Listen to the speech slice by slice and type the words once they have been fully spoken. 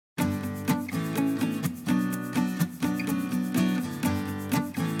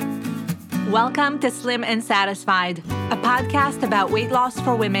Welcome to Slim and Satisfied, a podcast about weight loss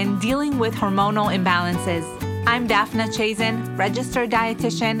for women dealing with hormonal imbalances. I'm Daphna Chazen, registered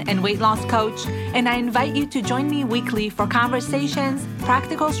dietitian and weight loss coach, and I invite you to join me weekly for conversations,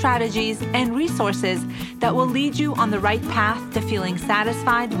 practical strategies, and resources that will lead you on the right path to feeling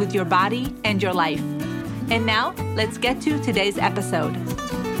satisfied with your body and your life. And now, let's get to today's episode.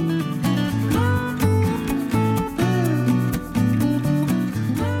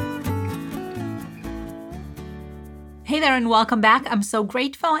 Hey there and welcome back. I'm so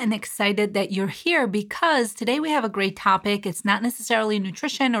grateful and excited that you're here because today we have a great topic. It's not necessarily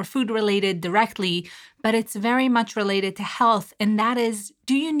nutrition or food related directly, but it's very much related to health. And that is,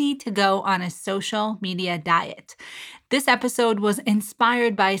 do you need to go on a social media diet? This episode was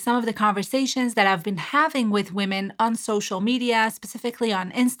inspired by some of the conversations that I've been having with women on social media, specifically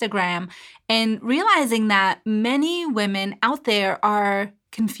on Instagram, and realizing that many women out there are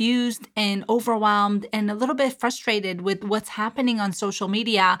confused and overwhelmed and a little bit frustrated with what's happening on social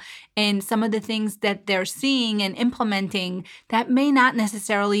media and some of the things that they're seeing and implementing that may not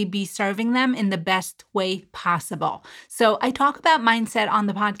necessarily be serving them in the best way possible. So I talk about mindset on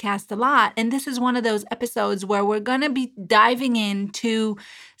the podcast a lot, and this is one of those episodes where we're going to be diving into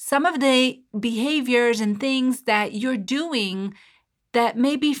some of the behaviors and things that you're doing that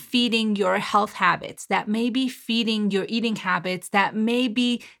may be feeding your health habits, that may be feeding your eating habits, that may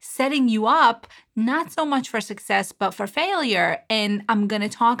be setting you up not so much for success, but for failure. And I'm going to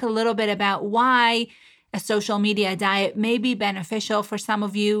talk a little bit about why a social media diet may be beneficial for some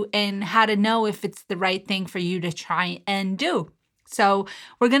of you and how to know if it's the right thing for you to try and do. So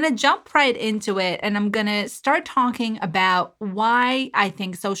we're going to jump right into it, and I'm going to start talking about why I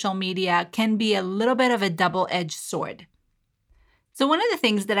think social media can be a little bit of a double-edged sword. So one of the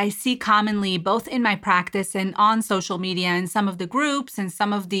things that I see commonly, both in my practice and on social media and some of the groups and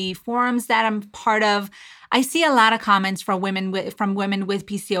some of the forums that I'm part of, I see a lot of comments from women with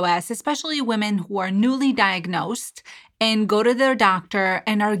PCOS, especially women who are newly diagnosed and go to their doctor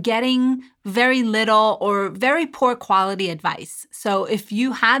and are getting very little or very poor quality advice. So if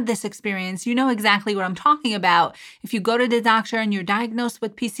you had this experience, you know exactly what I'm talking about. If you go to the doctor and you're diagnosed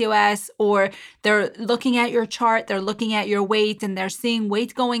with PCOS, or they're looking at your chart, they're looking at your weight and they're seeing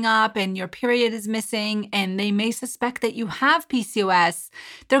weight going up and your period is missing and they may suspect that you have PCOS,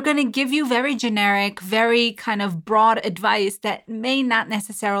 they're going to give you very generic, very kind of broad advice that may not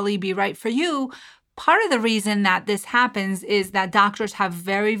necessarily be right for you. Part of the reason that this happens is that doctors have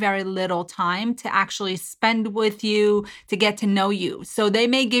very, very little time to actually spend with you, to get to know you. So they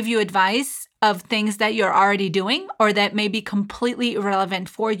may give you advice of things that you're already doing or that may be completely irrelevant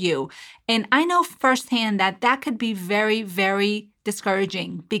for you. And I know firsthand that that could be very, very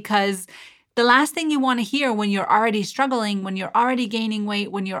discouraging, because the last thing you want to hear when you're already struggling, when you're already gaining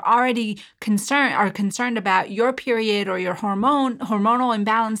weight, when you're already concerned about your period or your hormonal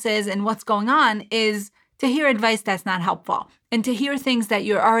imbalances and what's going on, is to hear advice that's not helpful and to hear things that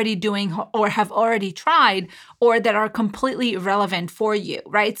you're already doing or have already tried or that are completely irrelevant for you,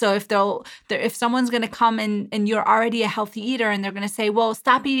 right? So if someone's going to come and you're already a healthy eater and they're going to say, well,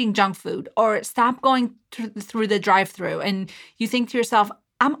 stop eating junk food or stop going through the drive-through, and you think to yourself,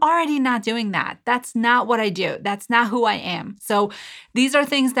 I'm already not doing that. That's not what I do. That's not who I am. So these are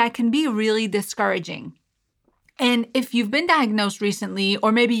things that can be really discouraging. And if you've been diagnosed recently,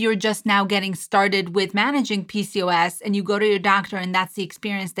 or maybe you're just now getting started with managing PCOS and you go to your doctor and that's the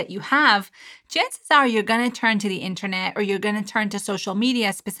experience that you have, chances are you're going to turn to the internet or you're going to turn to social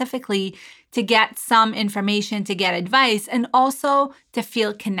media specifically to get some information, to get advice, and also to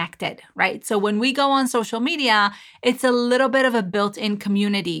feel connected, right? So when we go on social media, it's a little bit of a built-in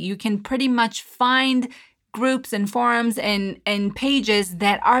community. You can pretty much find groups and forums and pages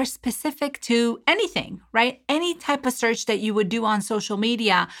that are specific to anything, right? Any type of search that you would do on social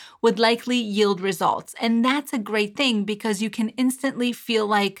media would likely yield results. And that's a great thing because you can instantly feel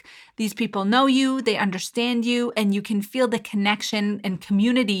like these people know you, they understand you, and you can feel the connection and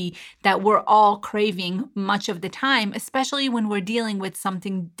community that we're all craving much of the time, especially when we're dealing with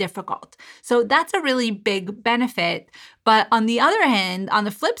something difficult. So that's a really big benefit. But on the other hand, on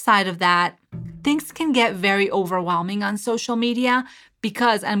the flip side of that, things can get very overwhelming on social media,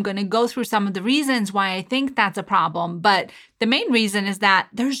 because I'm going to go through some of the reasons why I think that's a problem. But the main reason is that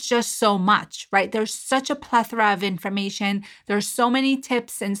there's just so much, right? There's such a plethora of information. There's so many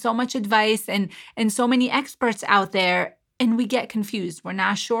tips and so much advice and so many experts out there. And we get confused. We're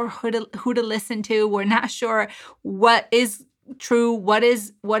not sure who to listen to. We're not sure what is true, what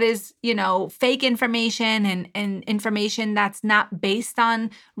is fake information and information that's not based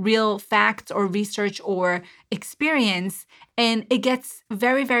on real facts or research or experience. And it gets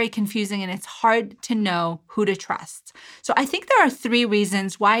very, very confusing, and it's hard to know who to trust. So I think there are 3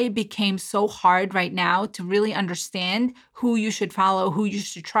 reasons why it became so hard right now to really understand who you should follow, who you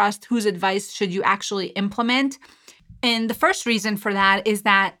should trust, whose advice should you actually implement. And the first reason for that is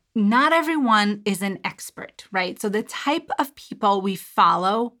that not everyone is an expert, right? So the type of people we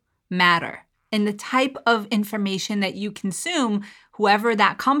follow matter. And the type of information that you consume, whoever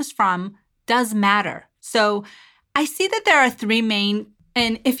that comes from, does matter. So I see that there are 3 main,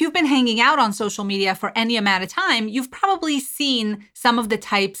 and if you've been hanging out on social media for any amount of time, you've probably seen some of the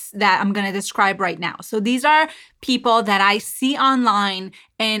types that I'm going to describe right now. So these are people that I see online,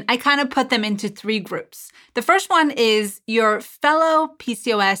 and I kind of put them into 3 groups. The first one is your fellow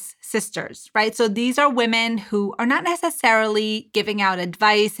PCOS sisters, right? So these are women who are not necessarily giving out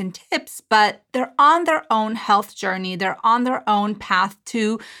advice and tips, but they're on their own health journey. They're on their own path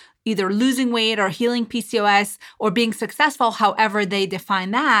to either losing weight or healing PCOS or being successful, however they define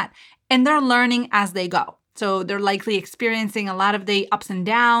that. And they're learning as they go. So they're likely experiencing a lot of the ups and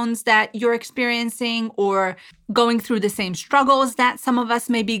downs that you're experiencing, or going through the same struggles that some of us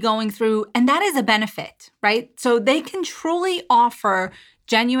may be going through. And that is a benefit, right? So they can truly offer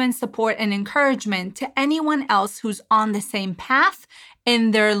genuine support and encouragement to anyone else who's on the same path.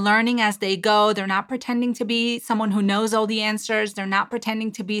 And they're learning as they go. They're not pretending to be someone who knows all the answers. They're not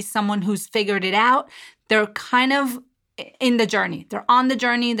pretending to be someone who's figured it out. They're kind of in the journey. They're on the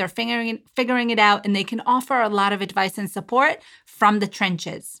journey. They're figuring it out, and they can offer a lot of advice and support from the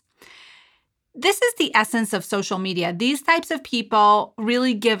trenches. This is the essence of social media. These types of people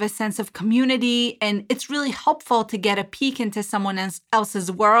really give a sense of community, and it's really helpful to get a peek into someone else's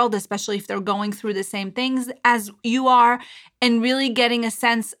world, especially if they're going through the same things as you are, and really getting a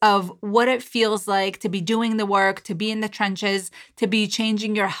sense of what it feels like to be doing the work, to be in the trenches, to be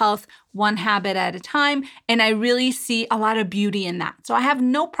changing your health one habit at a time. And I really see a lot of beauty in that. So I have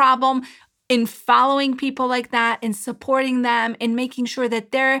no problem in following people like that and supporting them and making sure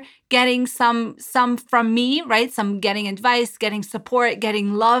that they're getting some from me, right? Some getting advice, getting support,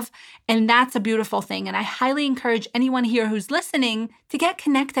 getting love. And that's a beautiful thing. And I highly encourage anyone here who's listening to get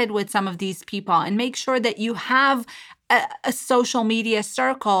connected with some of these people and make sure that you have a social media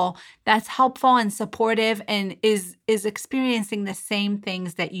circle that's helpful and supportive and is experiencing the same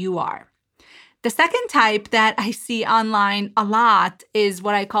things that you are. The second type that I see online a lot is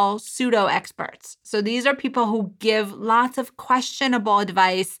what I call pseudo experts. So these are people who give lots of questionable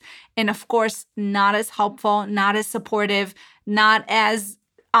advice and, of course, not as helpful, not as supportive, not as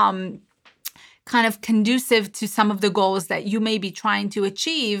kind of conducive to some of the goals that you may be trying to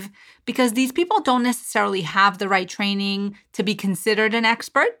achieve, because these people don't necessarily have the right training to be considered an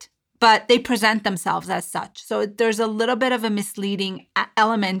expert, but they present themselves as such. So there's a little bit of a misleading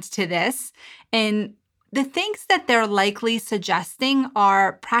element to this. And the things that they're likely suggesting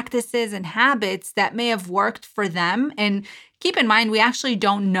are practices and habits that may have worked for them. And keep in mind, we actually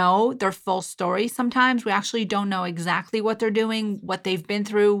don't know their full story sometimes. We actually don't know exactly what they're doing, what they've been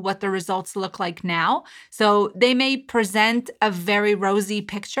through, what the results look like now. So they may present a very rosy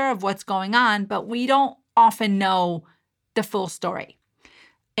picture of what's going on, but we don't often know the full story.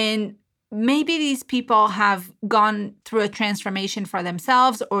 And maybe these people have gone through a transformation for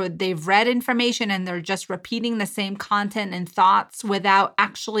themselves, or they've read information and they're just repeating the same content and thoughts without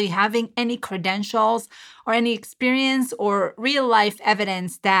actually having any credentials or any experience or real life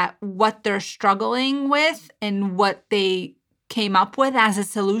evidence that what they're struggling with and what they came up with as a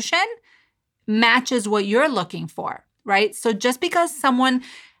solution matches what you're looking for, right? So just because someone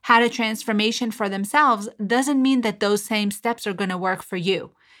had a transformation for themselves doesn't mean that those same steps are going to work for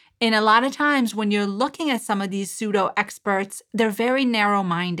you. And a lot of times when you're looking at some of these pseudo experts, they're very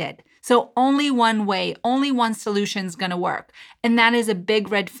narrow-minded. So only one way, only one solution is going to work. And that is a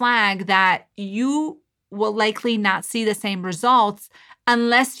big red flag that you will likely not see the same results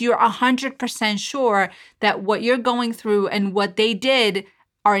unless you're 100% sure that what you're going through and what they did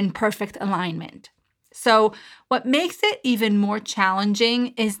are in perfect alignment. So what makes it even more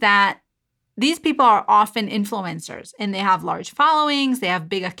challenging is that these people are often influencers and they have large followings, they have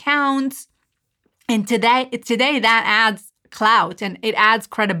big accounts. And today that adds clout and it adds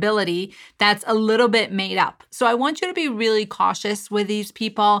credibility that's a little bit made up. So I want you to be really cautious with these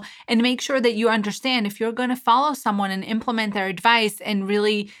people and make sure that you understand if you're going to follow someone and implement their advice and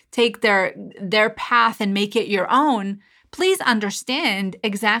really take their path and make it your own, please understand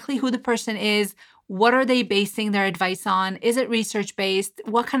exactly who the person is, What are they basing their advice on? Is it research-based?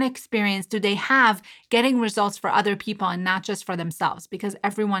 What kind of experience do they have getting results for other people and not just for themselves? Because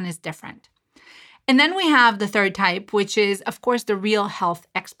everyone is different. And then we have the third type, which is, of course, the real health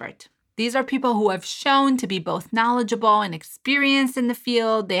expert. These are people who have shown to be both knowledgeable and experienced in the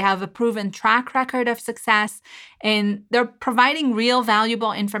field. They have a proven track record of success, and they're providing real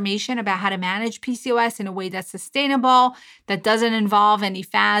valuable information about how to manage PCOS in a way that's sustainable, that doesn't involve any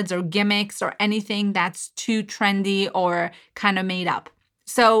fads or gimmicks or anything that's too trendy or kind of made up.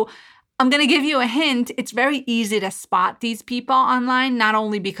 So I'm going to give you a hint. It's very easy to spot these people online, not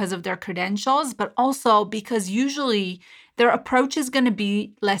only because of their credentials, but also because usually their approach is going to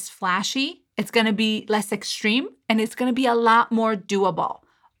be less flashy, it's going to be less extreme, and it's going to be a lot more doable.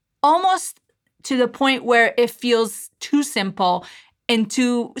 Almost to the point where it feels too simple and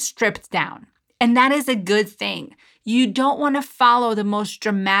too stripped down. And that is a good thing. You don't want to follow the most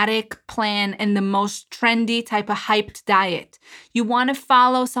dramatic plan and the most trendy type of hyped diet. You want to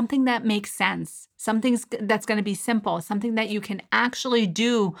follow something that makes sense, something that's going to be simple, something that you can actually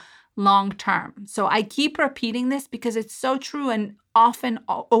do long term. So I keep repeating this because it's so true and often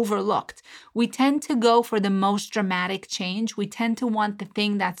overlooked. We tend to go for the most dramatic change. We tend to want the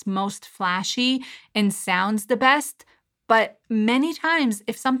thing that's most flashy and sounds the best. But many times,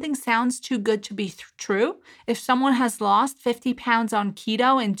 if something sounds too good to be true, if someone has lost 50 pounds on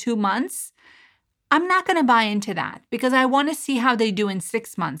keto in 2 months, I'm not going to buy into that because I want to see how they do in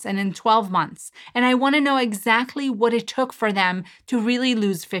 6 months and in 12 months. And I want to know exactly what it took for them to really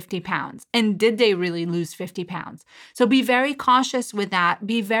lose 50 pounds. And did they really lose 50 pounds? So be very cautious with that.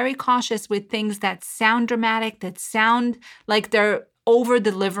 Be very cautious with things that sound dramatic, that sound like they're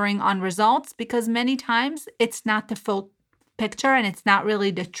over-delivering on results, because many times it's not the full picture and it's not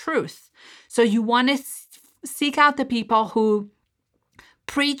really the truth. So you want to seek out the people who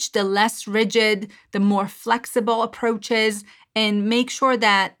preach the less rigid, the more flexible approaches, and make sure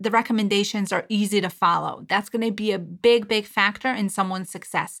that the recommendations are easy to follow. That's going to be a big, big factor in someone's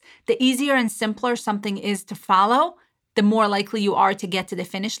success. The easier and simpler something is to follow, the more likely you are to get to the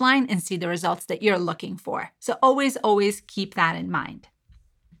finish line and see the results that you're looking for. So always, always keep that in mind.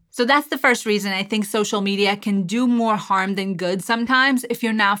 So that's the first reason I think social media can do more harm than good sometimes if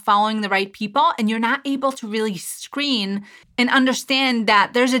you're not following the right people and you're not able to really screen and understand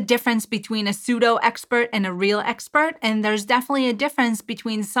that there's a difference between a pseudo expert and a real expert. And there's definitely a difference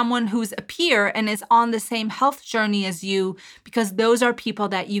between someone who's a peer and is on the same health journey as you, because those are people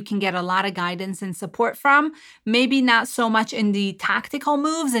that you can get a lot of guidance and support from. Maybe not so much in the tactical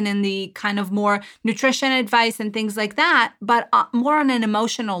moves and in the kind of more nutrition advice and things like that, but more on an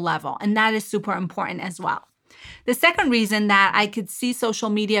emotional level. And that is super important as well. The second reason that I could see social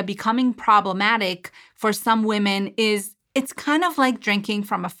media becoming problematic for some women is it's kind of like drinking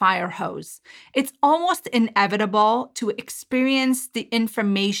from a fire hose. It's almost inevitable to experience the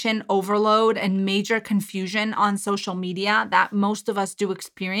information overload and major confusion on social media that most of us do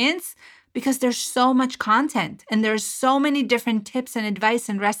experience because there's so much content and there's so many different tips and advice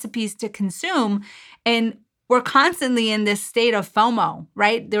and recipes to consume. And we're constantly in this state of FOMO,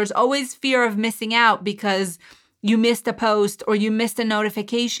 right? There's always fear of missing out because you missed a post or you missed a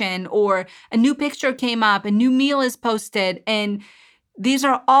notification or a new picture came up, a new meal is posted. And these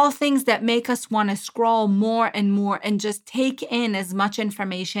are all things that make us want to scroll more and more and just take in as much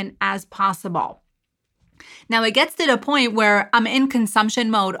information as possible. Now, it gets to the point where I'm in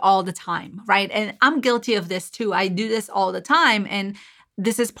consumption mode all the time, right? And I'm guilty of this too. I do this all the time. And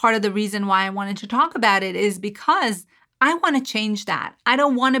this is part of the reason why I wanted to talk about it is because I want to change that. I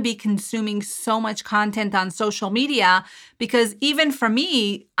don't want to be consuming so much content on social media because even for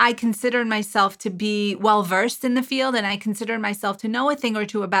me, I consider myself to be well-versed in the field and I consider myself to know a thing or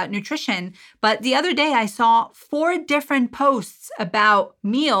two about nutrition. But the other day I saw 4 different posts about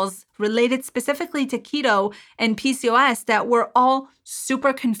meals related specifically to keto and PCOS that were all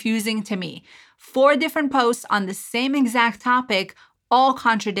super confusing to me. 4 different posts on the same exact topic, all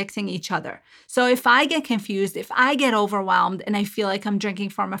contradicting each other. So if I get confused, if I get overwhelmed and I feel like I'm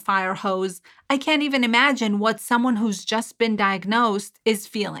drinking from a fire hose, I can't even imagine what someone who's just been diagnosed is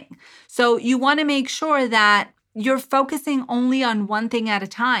feeling. So you want to make sure that you're focusing only on one thing at a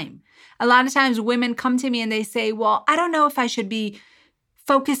time. A lot of times women come to me and they say, well, I don't know if I should be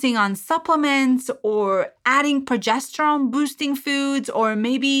focusing on supplements or adding progesterone boosting foods or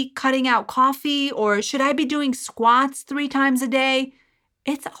maybe cutting out coffee, or should I be doing squats 3 times a day?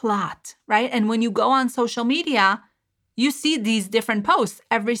 It's a lot, right? And when you go on social media, you see these different posts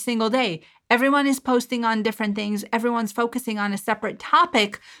every single day. Everyone is posting on different things. Everyone's focusing on a separate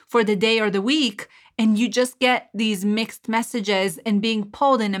topic for the day or the week. And you just get these mixed messages and being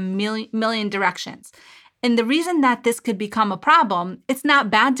pulled in a million directions. And the reason that this could become a problem, it's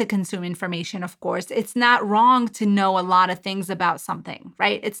not bad to consume information, of course. It's not wrong to know a lot of things about something,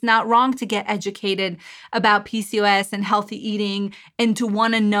 right? It's not wrong to get educated about PCOS and healthy eating and to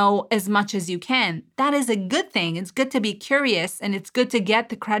want to know as much as you can. That is a good thing. It's good to be curious and it's good to get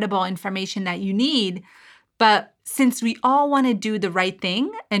the credible information that you need. But since we all want to do the right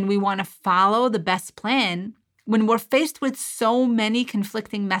thing and we want to follow the best plan, when we're faced with so many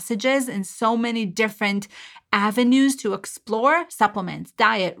conflicting messages and so many different avenues to explore, supplements,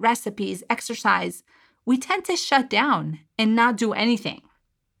 diet, recipes, exercise, we tend to shut down and not do anything.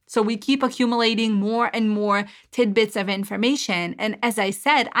 So we keep accumulating more and more tidbits of information. And as I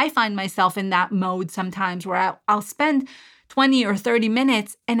said, I find myself in that mode sometimes where I'll spend 20 or 30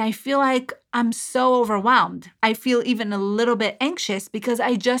 minutes and I feel like I'm so overwhelmed. I feel even a little bit anxious because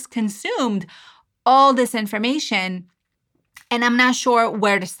I just consumed all this information and I'm not sure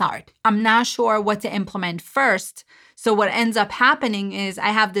where to start. I'm not sure what to implement first. So what ends up happening is I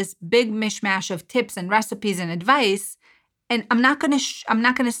have this big mishmash of tips and recipes and advice, and I'm not going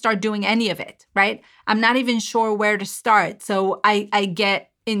to start doing any of it, right? I'm not even sure where to start. So I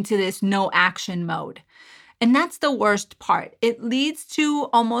get into this no action mode. And that's the worst part. It leads to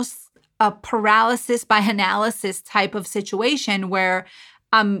almost a paralysis by analysis type of situation where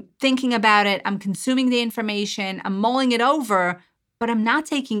I'm thinking about it, I'm consuming the information, I'm mulling it over, but I'm not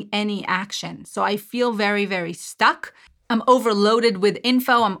taking any action. So I feel very, very stuck. I'm overloaded with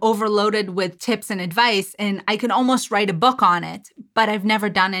info, I'm overloaded with tips and advice, and I can almost write a book on it, but I've never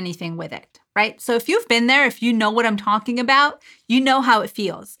done anything with it, right? So if you've been there, if you know what I'm talking about, you know how it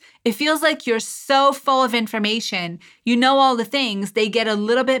feels. It feels like you're so full of information, you know all the things, they get a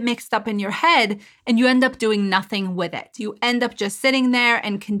little bit mixed up in your head, and you end up doing nothing with it. You end up just sitting there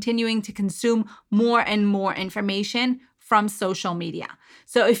and continuing to consume more and more information from social media.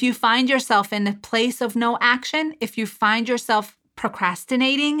 So if you find yourself in a place of no action, if you find yourself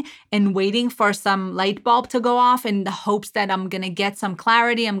procrastinating and waiting for some light bulb to go off in the hopes that I'm going to get some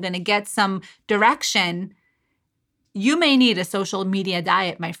clarity, I'm going to get some direction, you may need a social media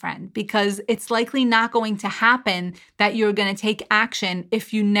diet, my friend, because it's likely not going to happen that you're going to take action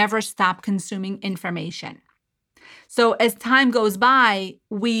if you never stop consuming information. So as time goes by,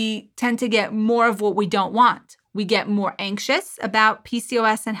 we tend to get more of what we don't want. We get more anxious about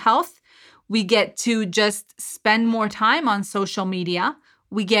PCOS and health. We get to just spend more time on social media.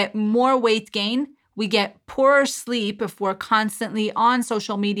 We get more weight gain. We get poorer sleep if we're constantly on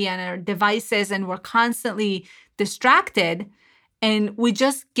social media and our devices and we're constantly distracted. And we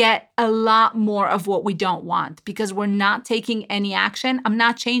just get a lot more of what we don't want because we're not taking any action. I'm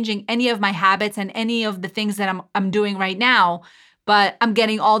not changing any of my habits and any of the things that I'm doing right now, but I'm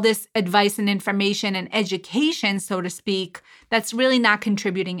getting all this advice and information and education, so to speak, that's really not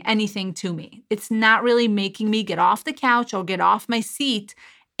contributing anything to me. It's not really making me get off the couch or get off my seat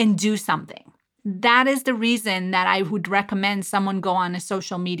and do something. That is the reason that I would recommend someone go on a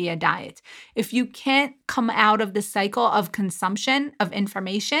social media diet. If you can't come out of the cycle of consumption of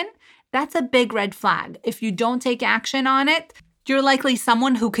information, that's a big red flag. If you don't take action on it, you're likely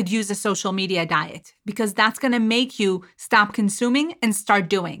someone who could use a social media diet because that's going to make you stop consuming and start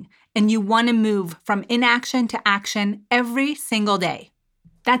doing. And you want to move from inaction to action every single day.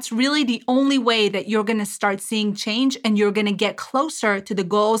 That's really the only way that you're going to start seeing change and you're going to get closer to the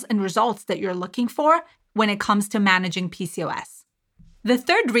goals and results that you're looking for when it comes to managing PCOS. The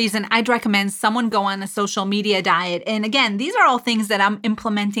third reason I'd recommend someone go on a social media diet, and again, these are all things that I'm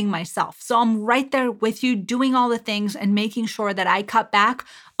implementing myself. So I'm right there with you doing all the things and making sure that I cut back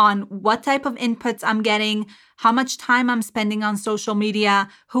on what type of inputs I'm getting, how much time I'm spending on social media,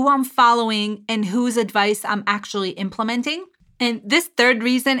 who I'm following, and whose advice I'm actually implementing. And this third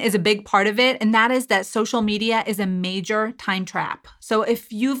reason is a big part of it, and that is that social media is a major time trap. So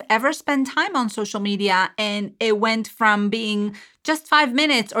if you've ever spent time on social media and it went from being just 5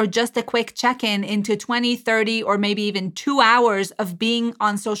 minutes or just a quick check-in into 20, 30, or maybe even 2 hours of being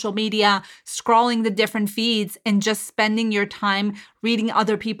on social media, scrolling the different feeds and just spending your time reading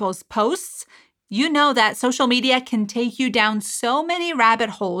other people's posts, you know that social media can take you down so many rabbit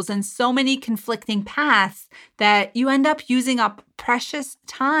holes and so many conflicting paths that you end up using up precious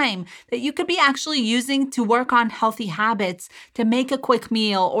time that you could be actually using to work on healthy habits, to make a quick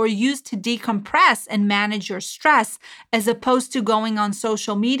meal, or use to decompress and manage your stress, as opposed to going on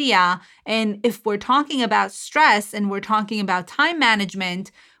social media. And if we're talking about stress and we're talking about time management,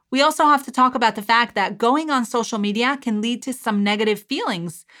 We also have to talk about the fact that going on social media can lead to some negative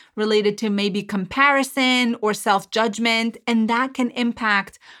feelings related to maybe comparison or self-judgment, and that can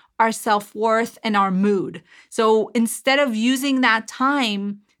impact our self-worth and our mood. So instead of using that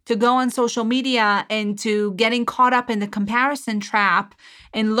time to go on social media and to getting caught up in the comparison trap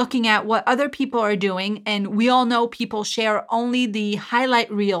and looking at what other people are doing, and we all know people share only the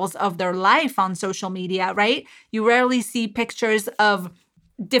highlight reels of their life on social media, right? You rarely see pictures of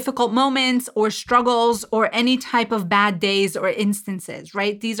difficult moments or struggles or any type of bad days or instances,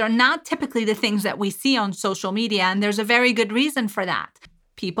 right? These are not typically the things that we see on social media, and there's a very good reason for that.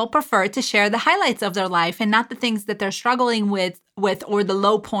 People prefer to share the highlights of their life and not the things that they're struggling with or the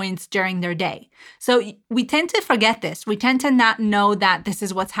low points during their day. So we tend to forget this. We tend to not know that this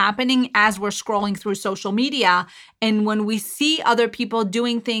is what's happening as we're scrolling through social media. And when we see other people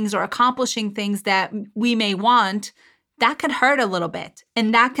doing things or accomplishing things that we may want, that could hurt a little bit.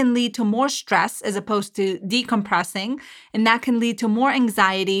 And that can lead to more stress as opposed to decompressing. And that can lead to more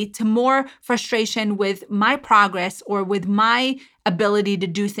anxiety, to more frustration with my progress or with my ability to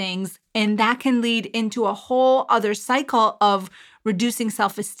do things. And that can lead into a whole other cycle of reducing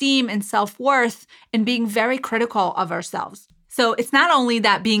self-esteem and self-worth and being very critical of ourselves. So it's not only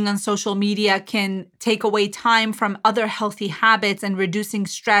that being on social media can take away time from other healthy habits and reducing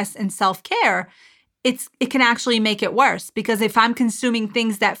stress and self-care, it can actually make it worse, because if I'm consuming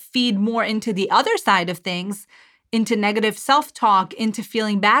things that feed more into the other side of things, into negative self-talk, into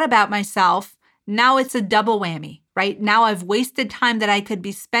feeling bad about myself, now it's a double whammy, right? Now I've wasted time that I could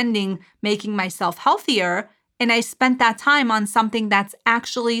be spending making myself healthier, and I spent that time on something that's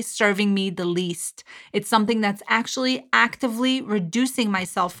actually serving me the least. It's something that's actually actively reducing my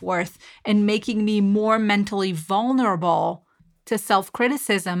self-worth and making me more mentally vulnerable to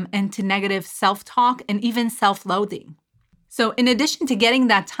self-criticism and to negative self-talk and even self-loathing. So in addition to getting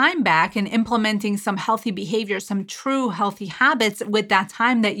that time back and implementing some healthy behavior, some true healthy habits with that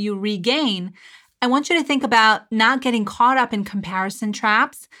time that you regain, I want you to think about not getting caught up in comparison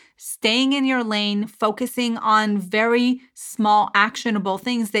traps, staying in your lane, focusing on very small actionable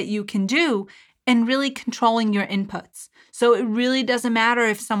things that you can do, and really controlling your inputs. So it really doesn't matter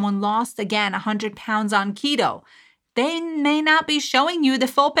if someone lost, again, 100 pounds on keto. They may not be showing you the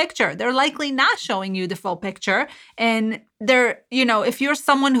full picture. They're likely not showing you the full picture. And if you're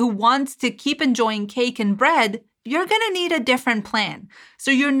someone who wants to keep enjoying cake and bread, you're going to need a different plan.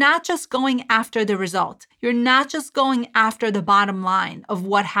 So you're not just going after the result. You're not just going after the bottom line of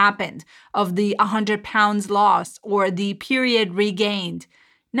what happened, of the 100 pounds lost or the period regained.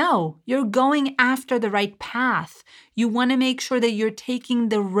 No, you're going after the right path. You want to make sure that you're taking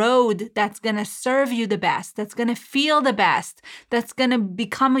the road that's going to serve you the best, that's going to feel the best, that's going to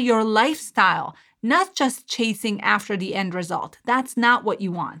become your lifestyle, not just chasing after the end result. That's not what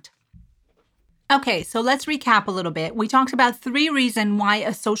you want. Okay, so let's recap a little bit. We talked about 3 reasons why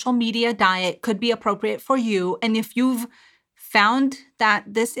a social media diet could be appropriate for you. And if you've found that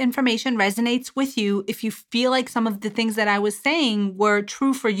this information resonates with you, if you feel like some of the things that I was saying were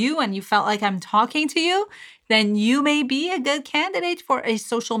true for you and you felt like I'm talking to you, then you may be a good candidate for a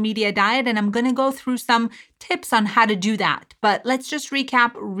social media diet. And I'm going to go through some tips on how to do that. But let's just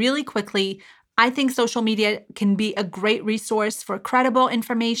recap really quickly. I think social media can be a great resource for credible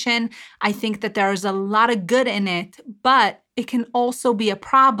information. I think that there's a lot of good in it, but it can also be a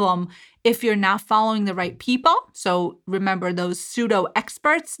problem if you're not following the right people. So remember, those pseudo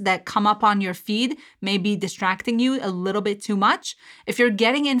experts that come up on your feed may be distracting you a little bit too much. If you're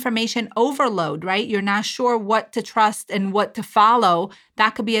getting information overload, right? You're not sure what to trust and what to follow.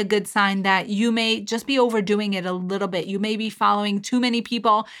 That could be a good sign that you may just be overdoing it a little bit. You may be following too many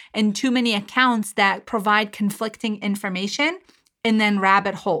people and too many accounts that provide conflicting information. And then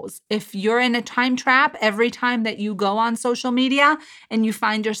rabbit holes. If you're in a time trap every time that you go on social media and you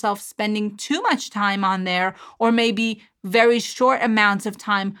find yourself spending too much time on there, or maybe very short amounts of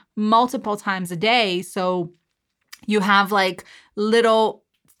time multiple times a day, so you have like little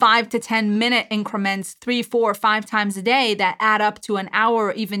 5 to 10 minute increments 3, 4, 5 times a day that add up to an hour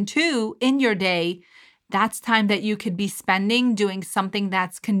or even 2 in your day, that's time that you could be spending doing something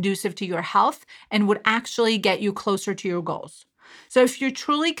that's conducive to your health and would actually get you closer to your goals. So if you're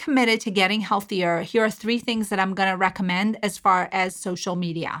truly committed to getting healthier, here are 3 things that I'm going to recommend as far as social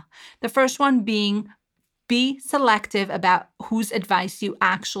media. The first one being, be selective about whose advice you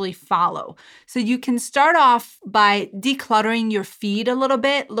actually follow. So you can start off by decluttering your feed a little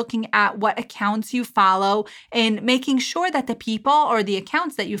bit, looking at what accounts you follow and making sure that the people or the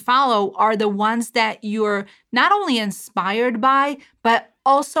accounts that you follow are the ones that you're not only inspired by, but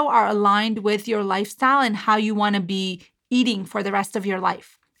also are aligned with your lifestyle and how you want to be eating for the rest of your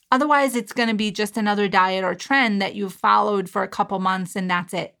life. Otherwise, it's going to be just another diet or trend that you've followed for a couple months and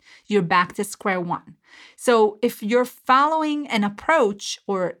that's it. You're back to square one. So if you're following an approach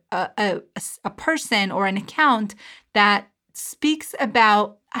or a person or an account that speaks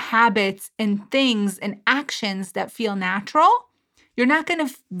about habits and things and actions that feel natural, you're not going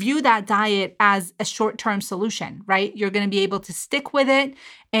to view that diet as a short-term solution, right? You're going to be able to stick with it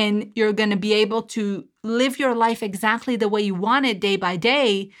and you're going to be able to live your life exactly the way you want it day by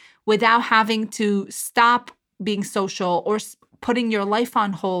day without having to stop being social or putting your life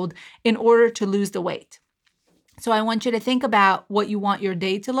on hold in order to lose the weight. So I want you to think about what you want your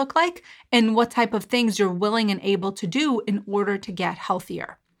day to look like and what type of things you're willing and able to do in order to get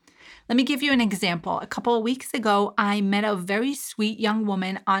healthier. Let me give you an example. A couple of weeks ago, I met a very sweet young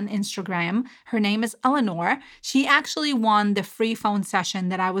woman on Instagram. Her name is Eleanor. She actually won the free phone session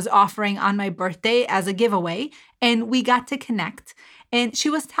that I was offering on my birthday as a giveaway, and we got to connect. And she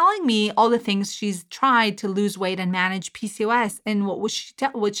was telling me all the things she's tried to lose weight and manage PCOS. And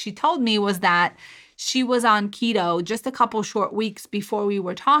what she told me was that she was on keto just a couple short weeks before we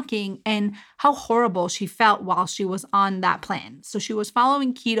were talking and how horrible she felt while she was on that plan. So she was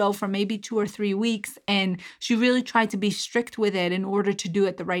following keto for maybe 2 or 3 weeks and she really tried to be strict with it in order to do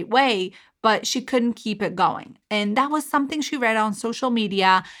it the right way, but she couldn't keep it going. And that was something she read on social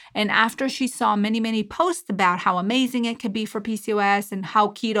media. And after she saw many, many posts about how amazing it could be for PCOS and how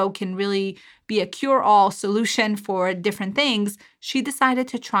keto can really be a cure-all solution for different things, she decided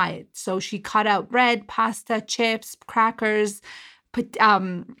to try it. So she cut out bread, pasta, chips, crackers,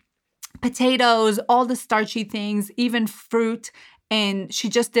 potatoes, all the starchy things, even fruit, and she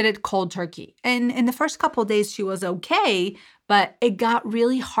just did it cold turkey. And in the first couple of days, she was okay, but it got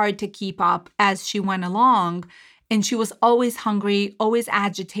really hard to keep up as she went along. And she was always hungry, always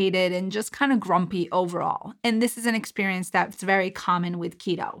agitated, and just kind of grumpy overall. And this is an experience that's very common with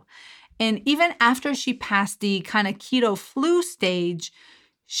keto. And even after she passed the kind of keto flu stage,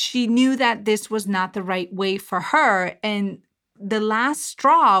 she knew that this was not the right way for her. And the last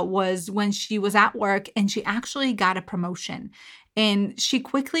straw was when she was at work and she actually got a promotion. And she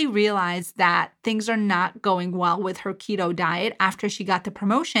quickly realized that things are not going well with her keto diet after she got the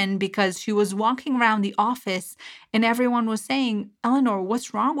promotion because she was walking around the office and everyone was saying, Eleanor,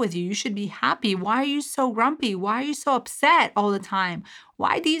 what's wrong with you? You should be happy. Why are you so grumpy? Why are you so upset all the time?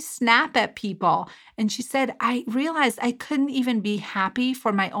 Why do you snap at people? And she said, I realized I couldn't even be happy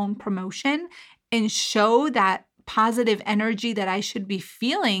for my own promotion and show that positive energy that I should be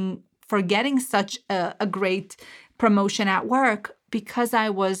feeling for getting such a great promotion at work because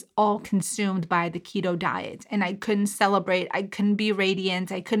I was all consumed by the keto diet and I couldn't celebrate, I couldn't be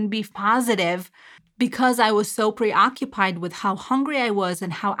radiant, I couldn't be positive because I was so preoccupied with how hungry I was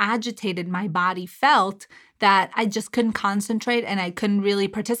and how agitated my body felt that I just couldn't concentrate and I couldn't really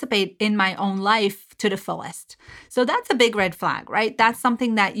participate in my own life to the fullest. So that's a big red flag, right? That's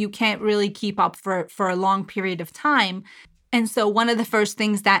something that you can't really keep up for a long period of time. And so one of the first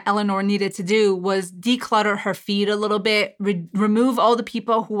things that Eleanor needed to do was declutter her feed a little bit, remove all the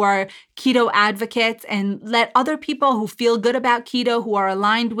people who are keto advocates and let other people who feel good about keto, who are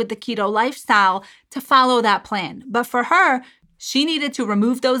aligned with the keto lifestyle, to follow that plan. But for her, she needed to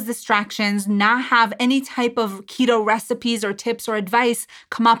remove those distractions, not have any type of keto recipes or tips or advice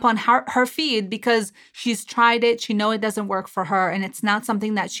come up on her feed because she's tried it, she knows it doesn't work for her, and it's not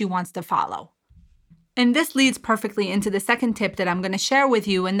something that she wants to follow. And this leads perfectly into the second tip that I'm going to share with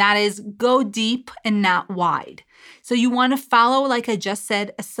you, and that is go deep and not wide. So you want to follow, like I just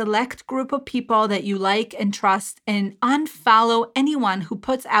said, a select group of people that you like and trust, and unfollow anyone who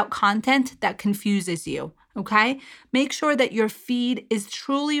puts out content that confuses you, okay? Make sure that your feed is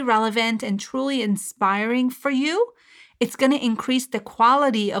truly relevant and truly inspiring for you. It's going to increase the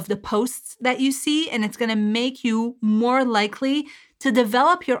quality of the posts that you see, and it's going to make you more likely to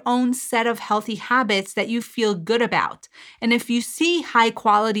develop your own set of healthy habits that you feel good about. And if you see high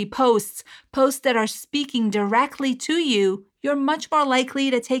quality posts that are speaking directly to you, you're much more likely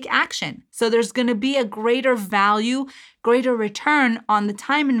to take action. So there's going to be a greater value, greater return on the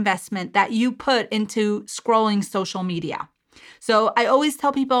time investment that you put into scrolling social media. So I always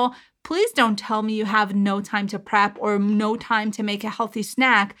tell people, please don't tell me you have no time to prep or no time to make a healthy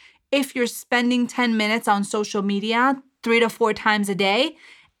snack if you're spending 10 minutes on social media 3 to 4 times a day,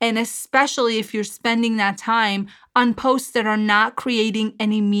 and especially if you're spending that time on posts that are not creating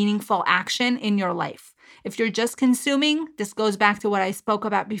any meaningful action in your life. If you're just consuming, this goes back to what I spoke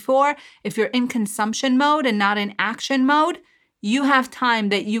about before. If you're in consumption mode and not in action mode, you have time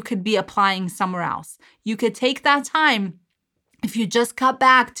that you could be applying somewhere else. You could take that time, if you just cut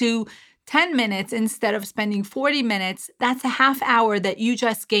back to 10 minutes instead of spending 40 minutes, that's a half hour that you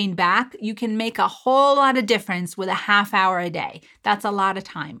just gained back. You can make a whole lot of difference with a half hour a day. That's a lot of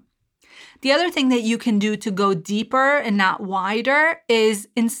time. The other thing that you can do to go deeper and not wider is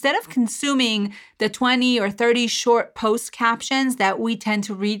instead of consuming the 20 or 30 short post captions that we tend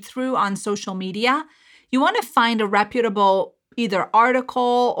to read through on social media, you want to find a reputable either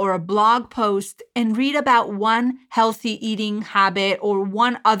article or a blog post and read about one healthy eating habit or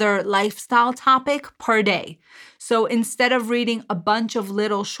one other lifestyle topic per day. So instead of reading a bunch of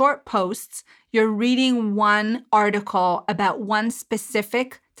little short posts, you're reading one article about one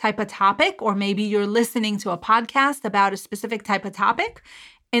specific type of topic, or maybe you're listening to a podcast about a specific type of topic,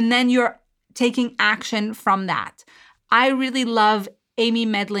 and then you're taking action from that. I really love Amy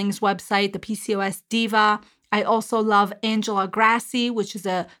Medling's website, the PCOS Diva. I also love Angela Grassi, which is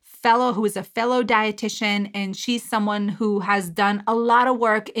a fellow dietitian, and she's someone who has done a lot of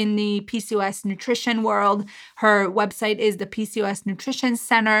work in the PCOS nutrition world. Her website is the PCOS Nutrition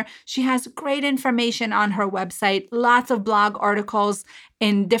Center. She has great information on her website, lots of blog articles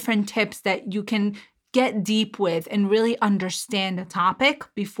and different tips that you can get deep with and really understand the topic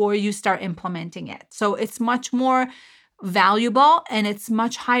before you start implementing it. So it's much more valuable and it's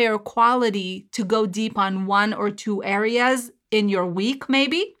much higher quality to go deep on one or two areas in your week,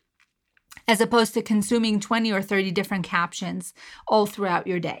 maybe, as opposed to consuming 20 or 30 different captions all throughout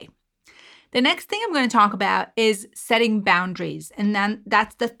your day. The next thing I'm going to talk about is setting boundaries. And then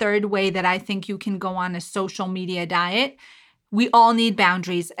that's the third way that I think you can go on a social media diet. We all need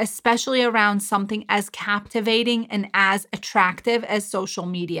boundaries, especially around something as captivating and as attractive as social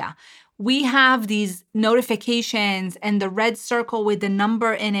media. We have these notifications and the red circle with the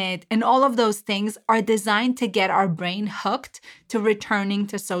number in it, and all of those things are designed to get our brain hooked to returning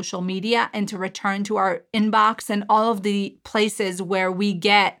to social media and to return to our inbox and all of the places where we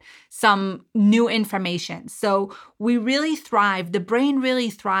get some new information. So we really thrive, the brain really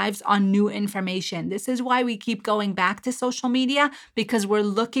thrives on new information. This is why we keep going back to social media, because we're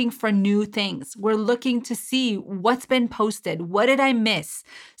looking for new things. We're looking to see what's been posted. What did I miss?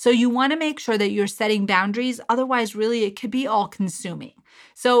 So you want to make sure that you're setting boundaries. Otherwise, really, it could be all consuming.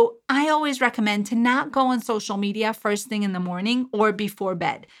 So I always recommend to not go on social media first thing in the morning or before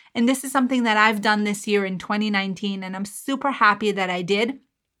bed. And this is something that I've done this year in 2019, and I'm super happy that I did.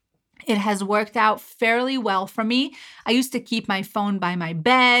 It has worked out fairly well for me. I used to keep my phone by my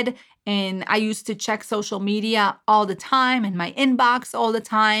bed, and I used to check social media all the time and my inbox all the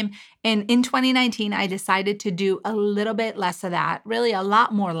time. And in 2019, I decided to do a little bit less of that, really a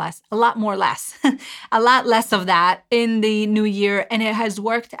lot less of that in the new year. And it has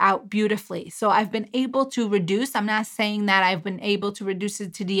worked out beautifully. So I've been able to reduce. I'm not saying that I've been able to reduce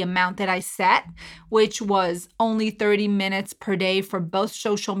it to the amount that I set, which was only 30 minutes per day for both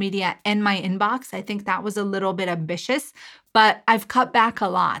social media and my inbox. I think that was a little bit ambitious, but I've cut back a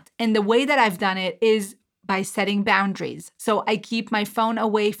lot. And the way that I've done it is by setting boundaries. So I keep my phone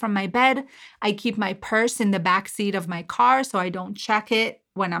away from my bed. I keep my purse in the back seat of my car so I don't check it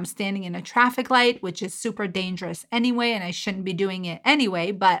when I'm standing in a traffic light, which is super dangerous anyway, and I shouldn't be doing it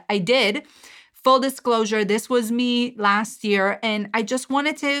anyway, but I did. Full disclosure, this was me last year, and I just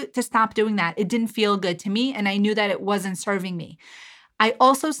wanted to stop doing that. It didn't feel good to me, and I knew that it wasn't serving me. I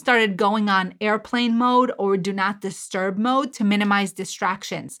also started going on airplane mode or do not disturb mode to minimize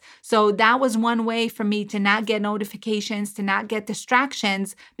distractions. So that was one way for me to not get notifications, to not get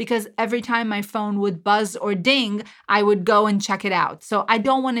distractions, because every time my phone would buzz or ding, I would go and check it out. So I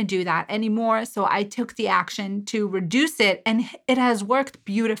don't want to do that anymore. So I took the action to reduce it, and it has worked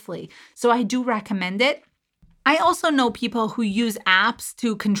beautifully. So I do recommend it. I also know people who use apps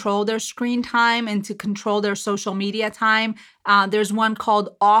to control their screen time and to control their social media time. There's one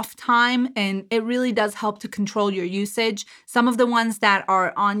called Off Time, and it really does help to control your usage. Some of the ones that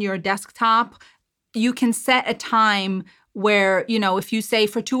are on your desktop, you can set a time where, if you say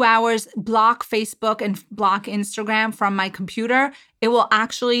for 2 hours, block Facebook and block Instagram from my computer, it will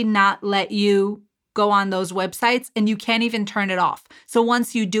actually not let you go on those websites, and you can't even turn it off. So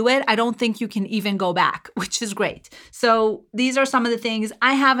once you do it, I don't think you can even go back, which is great. So these are some of the things.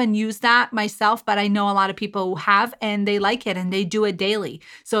 I haven't used that myself, but I know a lot of people who have, and they like it and they do it daily.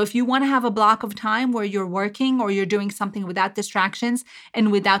 So if you want to have a block of time where you're working or you're doing something without distractions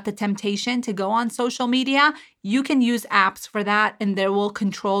and without the temptation to go on social media, you can use apps for that, and they will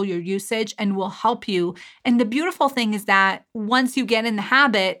control your usage and will help you. And the beautiful thing is that once you get in the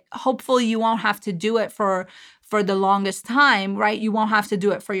habit, hopefully you won't have to do it for the longest time, right? You won't have to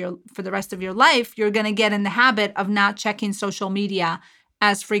do it for the rest of your life. You're going to get in the habit of not checking social media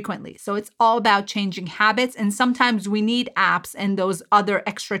as frequently. So it's all about changing habits. And sometimes we need apps and those other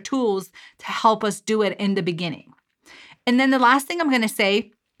extra tools to help us do it in the beginning. And then the last thing I'm going to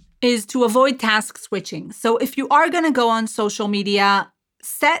say is to avoid task switching. So if you are going to go on social media,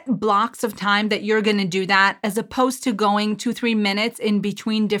 set blocks of time that you're going to do that, as opposed to going 2-3 minutes in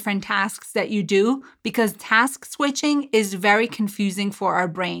between different tasks that you do, because task switching is very confusing for our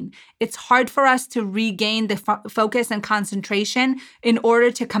brain. It's hard for us to regain the focus and concentration in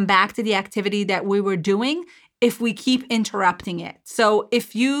order to come back to the activity that we were doing if we keep interrupting it. So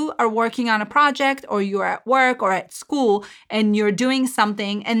if you are working on a project, or you're at work or at school and you're doing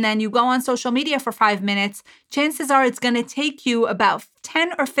something and then you go on social media for 5 minutes, chances are it's going to take you about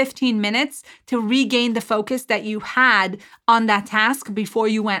 10 or 15 minutes to regain the focus that you had on that task before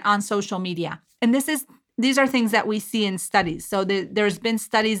you went on social media. And these are things that we see in studies. So there's been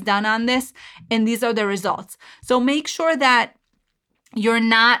studies done on this, and these are the results. So make sure that you're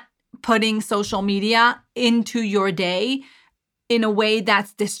not putting social media into your day in a way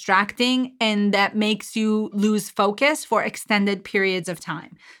that's distracting and that makes you lose focus for extended periods of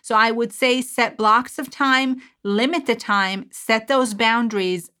time. So I would say set blocks of time, limit the time, set those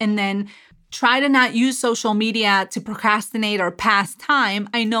boundaries, and then try to not use social media to procrastinate or pass time.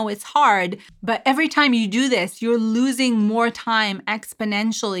 I know it's hard, but every time you do this, you're losing more time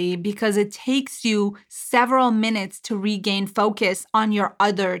exponentially because it takes you several minutes to regain focus on your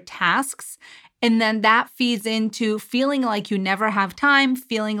other tasks. And then that feeds into feeling like you never have time,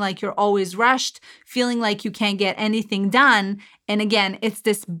 feeling like you're always rushed, feeling like you can't get anything done. And again, it's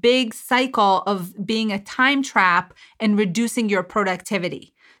this big cycle of being a time trap and reducing your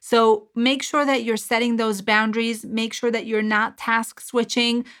productivity. So make sure that you're setting those boundaries. Make sure that you're not task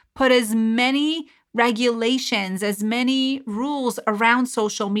switching. Put as many regulations, as many rules around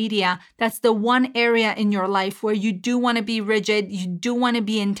social media. That's the one area in your life where you do want to be rigid, you do want to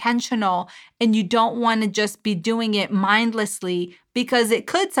be intentional, and you don't want to just be doing it mindlessly, because it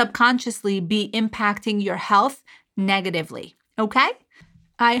could subconsciously be impacting your health negatively. Okay?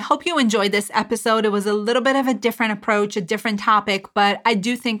 I hope you enjoyed this episode. It was a little bit of a different approach, a different topic, but I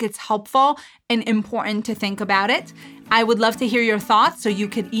do think it's helpful and important to think about it. I would love to hear your thoughts, so you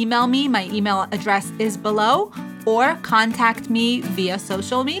could email me. My email address is below, or contact me via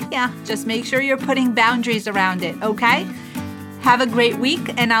social media. Just make sure you're putting boundaries around it, okay? Have a great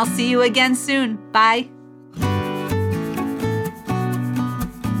week, and I'll see you again soon. Bye.